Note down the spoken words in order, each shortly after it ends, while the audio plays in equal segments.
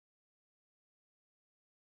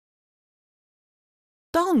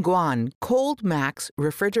Dongguan Coldmax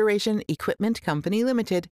Refrigeration Equipment Company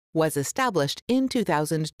Limited was established in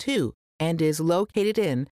 2002 and is located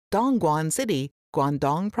in Dongguan City,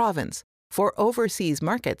 Guangdong Province. For overseas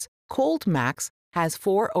markets, Coldmax has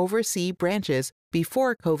 4 overseas branches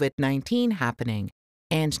before COVID-19 happening,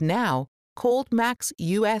 and now Coldmax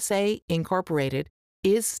USA Incorporated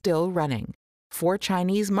is still running. For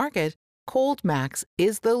Chinese market, Coldmax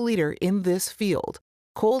is the leader in this field.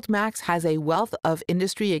 Coldmax has a wealth of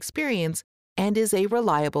industry experience and is a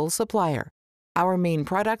reliable supplier. Our main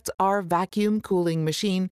products are vacuum cooling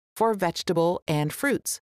machine for vegetable and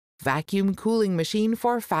fruits, vacuum cooling machine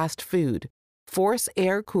for fast food, force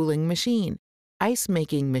air cooling machine, ice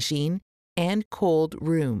making machine, and cold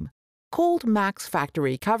room. Coldmax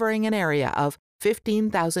factory covering an area of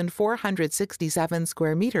 15,467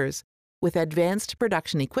 square meters with advanced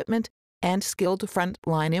production equipment and skilled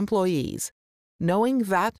frontline employees. Knowing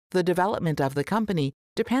that the development of the company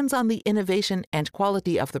depends on the innovation and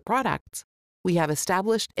quality of the products, we have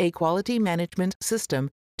established a quality management system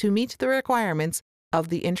to meet the requirements of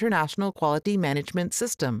the International Quality Management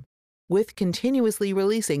System, with continuously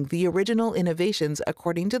releasing the original innovations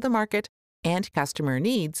according to the market and customer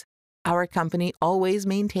needs. Our company always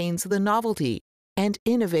maintains the novelty and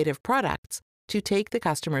innovative products to take the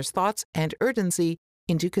customer's thoughts and urgency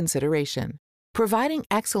into consideration. Providing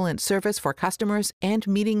excellent service for customers and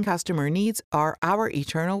meeting customer needs are our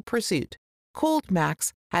eternal pursuit.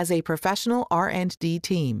 Coldmax has a professional R&D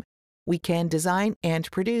team. We can design and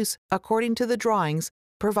produce according to the drawings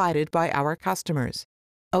provided by our customers.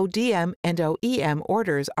 ODM and OEM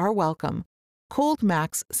orders are welcome.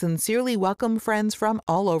 Coldmax sincerely welcome friends from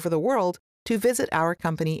all over the world to visit our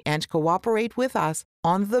company and cooperate with us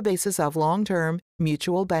on the basis of long-term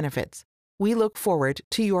mutual benefits. We look forward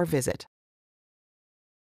to your visit.